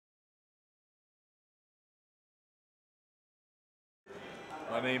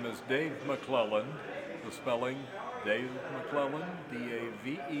My name is Dave McClelland. The spelling, Dave McClelland,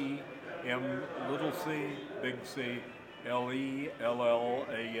 D-A-V-E-M little c, big C, L-E-L-L-A-N-D.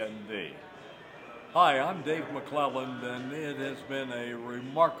 Hi, I'm Dave McClelland, and it has been a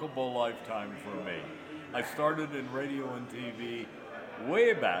remarkable lifetime for me. I started in radio and TV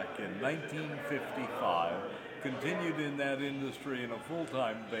way back in 1955, continued in that industry on a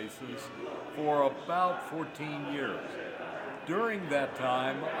full-time basis for about 14 years. During that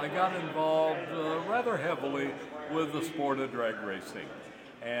time, I got involved rather heavily with the sport of drag racing.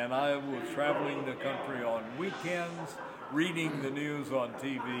 And I was traveling the country on weekends, reading the news on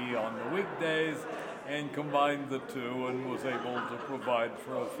TV on the weekdays, and combined the two and was able to provide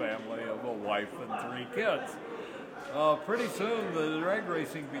for a family of a wife and 3 kids. Pretty soon the drag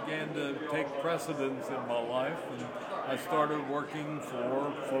racing began to take precedence in my life, and I started working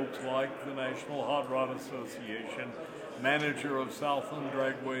for folks like the National Hot Rod Association, manager of Southland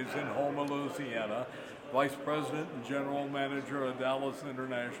Dragways in Houma, Louisiana, vice president and general manager of Dallas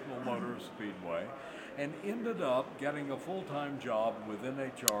International Motor Speedway, and ended up getting a full-time job with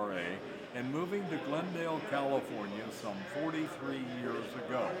NHRA and moving to Glendale, California some 43 years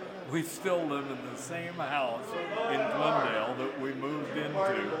ago. We still live in the same house in Glendale that we moved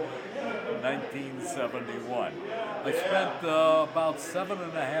into in 1971. I spent about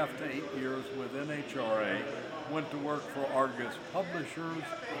 7.5 to 8 years with NHRA, went to work for Argus Publishers.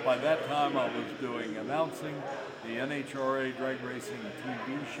 By that time I was doing announcing the NHRA drag racing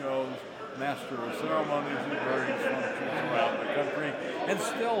TV shows, master of ceremonies at various functions around the country, and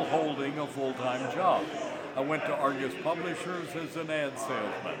still holding a full-time job. I went to Argus Publishers as an ad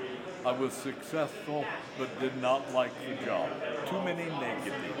salesman. I was successful, but did not like the job. Too many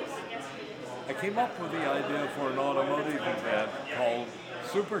negatives. I came up with the idea for an automotive event called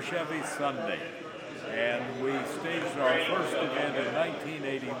Super Chevy Sunday. And we staged our first event in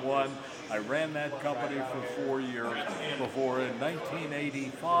 1981. I ran that company for 4 years before in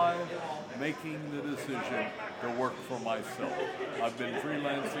 1985 making the decision to work for myself. I've been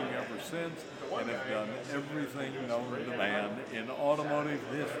freelancing ever since and have done everything known to man in automotive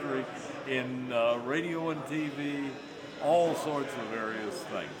history, in radio and TV, all sorts of various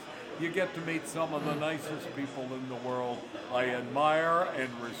things. You get to meet some of the nicest people in the world. I admire and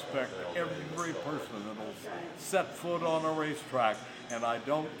respect every person that will set foot on a racetrack, and I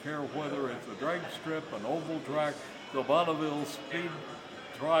don't care whether it's a drag strip, an oval track, the Bonneville Speed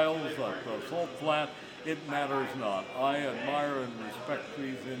Trials at the Salt Flat, it matters not. I admire and respect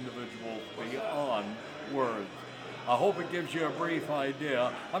these individuals beyond words. I hope it gives you a brief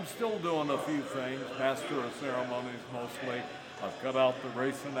idea. I'm still doing a few things, master of ceremonies mostly. I've cut out the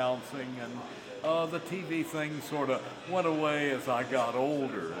race announcing, and the TV thing sort of went away as I got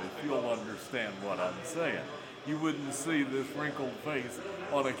older, if you'll understand what I'm saying. You wouldn't see this wrinkled face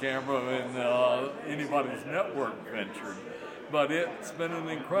on a camera in anybody's network venture. But it's been an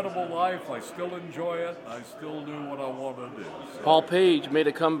incredible life. I still enjoy it. I still do what I want to do. So. Paul Page made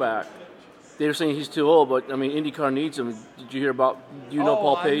a comeback. They were saying he's too old, but I mean, IndyCar needs him. Did you hear about? Do you know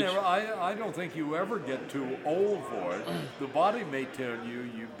Paul Page? I don't think you ever get too old for it. The body may tell you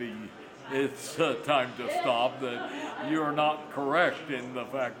it's time to stop. That you're not correct in the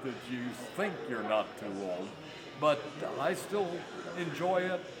fact that you think you're not too old. But I still enjoy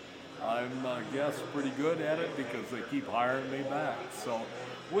it. I'm, I guess, pretty good at it because they keep hiring me back. So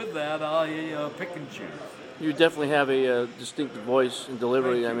with that, I pick and choose. You definitely have a distinctive voice and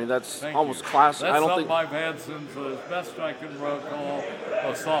delivery. I mean, that's almost classic. That's something I've had since, as best I can recall,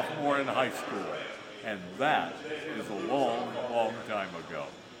 a sophomore in high school. And that is a long, long time ago.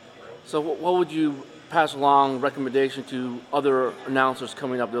 So what would you pass along recommendation to other announcers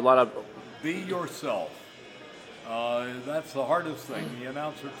coming up? There are a lot of... Be yourself. That's the hardest thing. The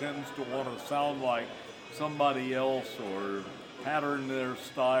announcer tends to want to sound like somebody else or pattern their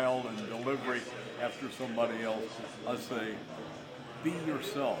style and delivery after somebody else. I say, be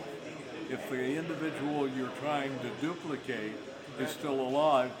yourself. If the individual you're trying to duplicate is still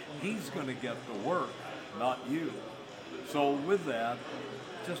alive, he's going to get the work, not you. So with that,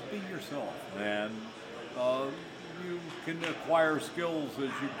 just be yourself, and you can acquire skills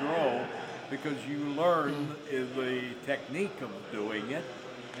as you grow because you learn the technique of doing it,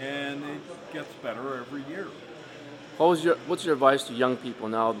 and it gets better every year. What's your advice to young people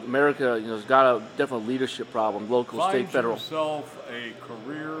now? America, has got a definite leadership problem, local, state, federal. Find yourself a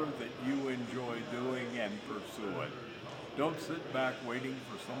career that you enjoy doing and pursue it. Don't sit back waiting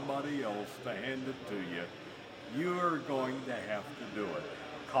for somebody else to hand it to you. You're going to have to do it.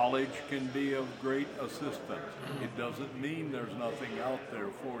 College can be of great assistance. It doesn't mean there's nothing out there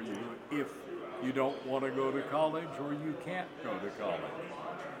for you if you don't want to go to college or you can't go to college.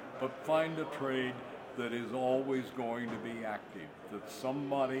 But find a trade that is always going to be active, that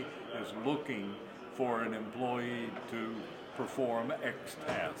somebody is looking for an employee to perform X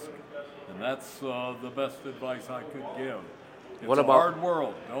task. And that's the best advice I could give. It's What a about- hard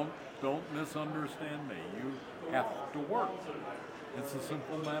world. Don't misunderstand me. You have to work. It's a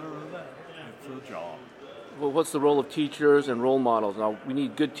simple matter of that. It's a job. Well, what's the role of teachers and role models? Now, we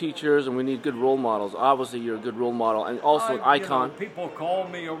need good teachers and we need good role models. Obviously, you're a good role model and also an icon. You know, people call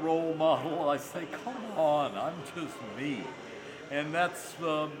me a role model. I say, come on, I'm just me. And that's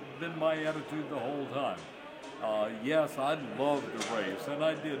been my attitude the whole time. Yes, I'd love to race, and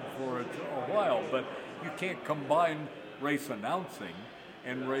I did for a while, but you can't combine race announcing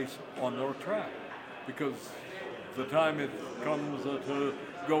and race on the track, because the time it comes to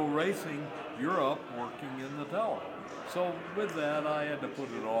go racing, you're up working in the tower. So with that, I had to put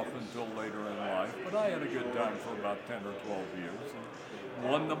it off until later in life, but I had a good time for about 10 or 12 years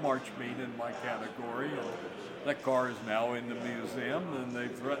and won the March meet in my category. And that car is now in the museum, and they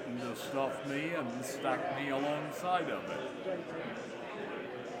threatened to stuff me and stack me alongside of it.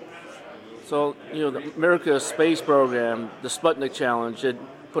 So, the America space program, the Sputnik challenge, it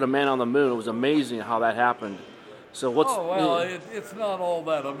put a man on the moon. It was amazing how that happened. So what's... Oh, well, it's not all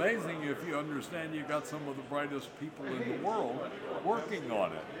that amazing if you understand you got some of the brightest people in the world working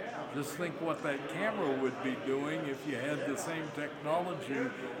on it. Just think what that camera would be doing if you had the same technology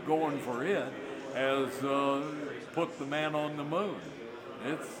going for it as put the man on the moon.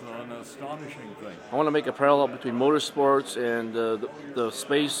 It's an astonishing thing. I want to make a parallel between motorsports and the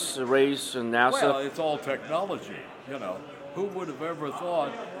space race and NASA. Well, it's all technology, you know. Who would have ever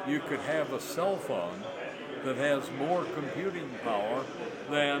thought you could have a cell phone that has more computing power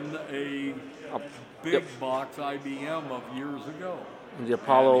than a big box IBM of years ago? And the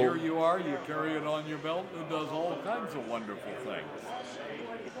Apollo... And here you are, you carry it on your belt, and it does all kinds of wonderful things.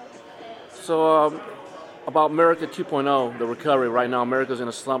 So, about America 2.0, the recovery right now, America's in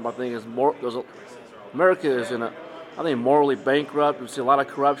a slump. I think America is morally bankrupt. We see a lot of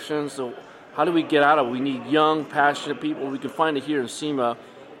corruption. So how do we get out of it? We need young, passionate people. We can find it here in SEMA.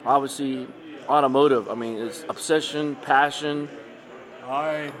 Obviously, automotive. I mean, it's obsession, passion.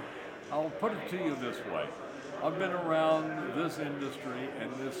 I'll put it to you this way. I've been around this industry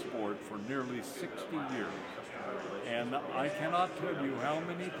and this sport for nearly 60 years. And I cannot tell you how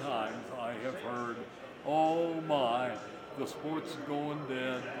many times I have heard, oh my, the sport's going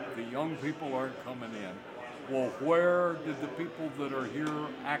dead, the young people aren't coming in. Well, where did the people that are here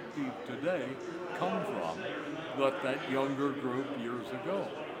active today come from, but that younger group years ago?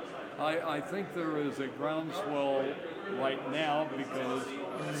 I think there is a groundswell right now because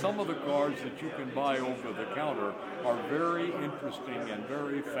some of the cars that you can buy over the counter are very interesting and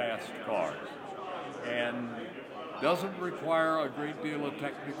very fast cars. And doesn't require a great deal of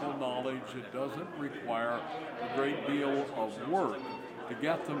technical knowledge. It doesn't require a great deal of work to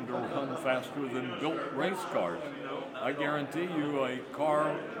get them to run faster than built race cars. I guarantee you a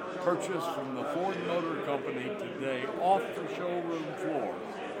car purchased from the Ford Motor Company today off the showroom floor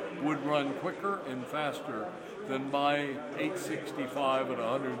would run quicker and faster than my 865 at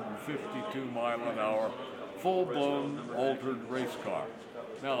 152 mile an hour full-blown altered race car.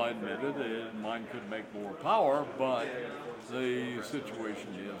 Now, I admit it, mine could make more power, but the situation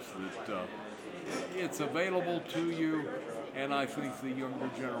is that it's available to you, and I think the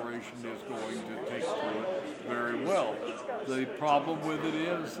younger generation is going to take to it very well. The problem with it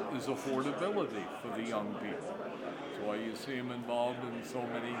is affordability for the young people. That's why you see them involved in so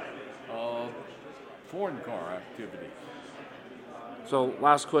many foreign car activities. So,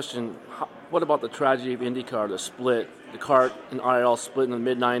 last question. What about the tragedy of IndyCar, the split, the CART and IRL split in the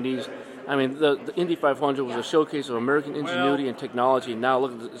mid-90s? I mean, the Indy 500 was a showcase of American ingenuity and technology. Now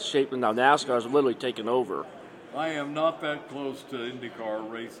look at the shape, and now NASCAR is literally taken over. I am not that close to IndyCar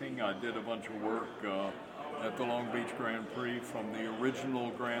racing. I did a bunch of work at the Long Beach Grand Prix from the original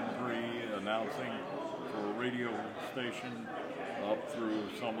Grand Prix announcing for a radio station up through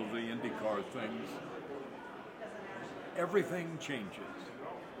some of the IndyCar things. Everything changes.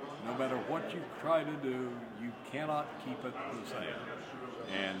 No matter what you try to do, you cannot keep it the same.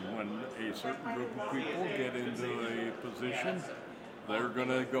 And when a certain group of people get into a position, they're going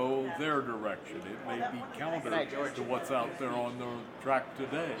to go their direction. It may be counter to what's out there on the track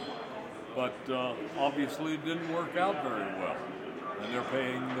today. But obviously it didn't work out very well. and they're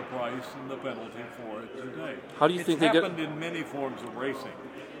paying the price and the penalty for it today. How do you think they It's get? happened in many forms of racing,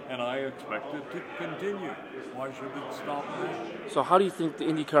 and I expect it to continue. Why should it stop now? So how do you think the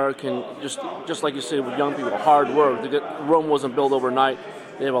IndyCar can just like you said with young people, hard work? Rome wasn't built overnight.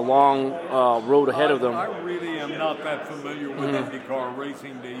 They have a long road ahead of them. I really am not that familiar with IndyCar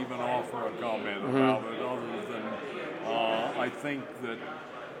racing to even offer a comment about it, other than I think that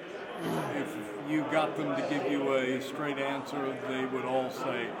if you got them to give you a straight answer, they would all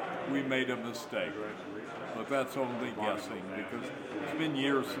say, we made a mistake. But that's only guessing, because it's been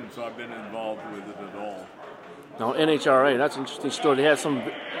years since I've been involved with it at all. Now NHRA, that's an interesting story. They had some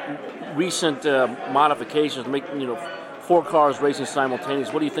recent modifications, making 4 cars racing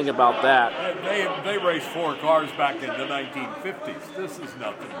simultaneous. What do you think about that? They raced 4 cars back in the 1950s. This is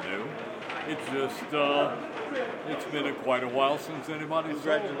nothing new. It's just, it's been quite a while since anybody's.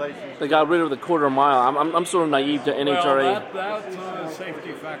 Congratulations. They got rid of the quarter mile. I'm sort of naive to NHRA. Well, that's a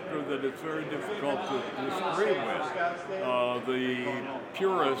safety factor that it's very difficult to disagree with. The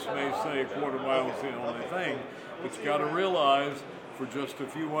purists may say a quarter mile is the only thing, but you got to realize for just a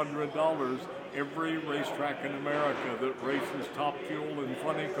few $100, every racetrack in America that races top fuel and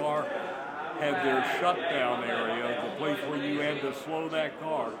funny car had their shutdown area, the place where you had to slow that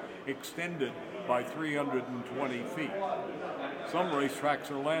car, extended by 320 feet. Some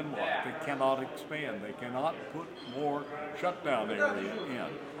racetracks are landlocked. They cannot expand. They cannot put more shutdown area in.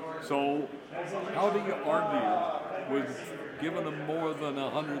 So how do you argue with giving them more than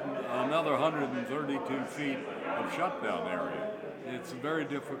another 132 feet of shutdown area? It's very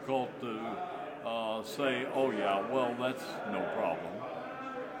difficult to say, oh yeah, well, that's no problem.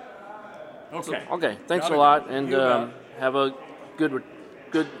 Okay. Okay. Thanks a lot, and have a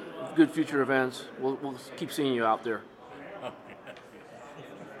good future events. We'll keep seeing you out there.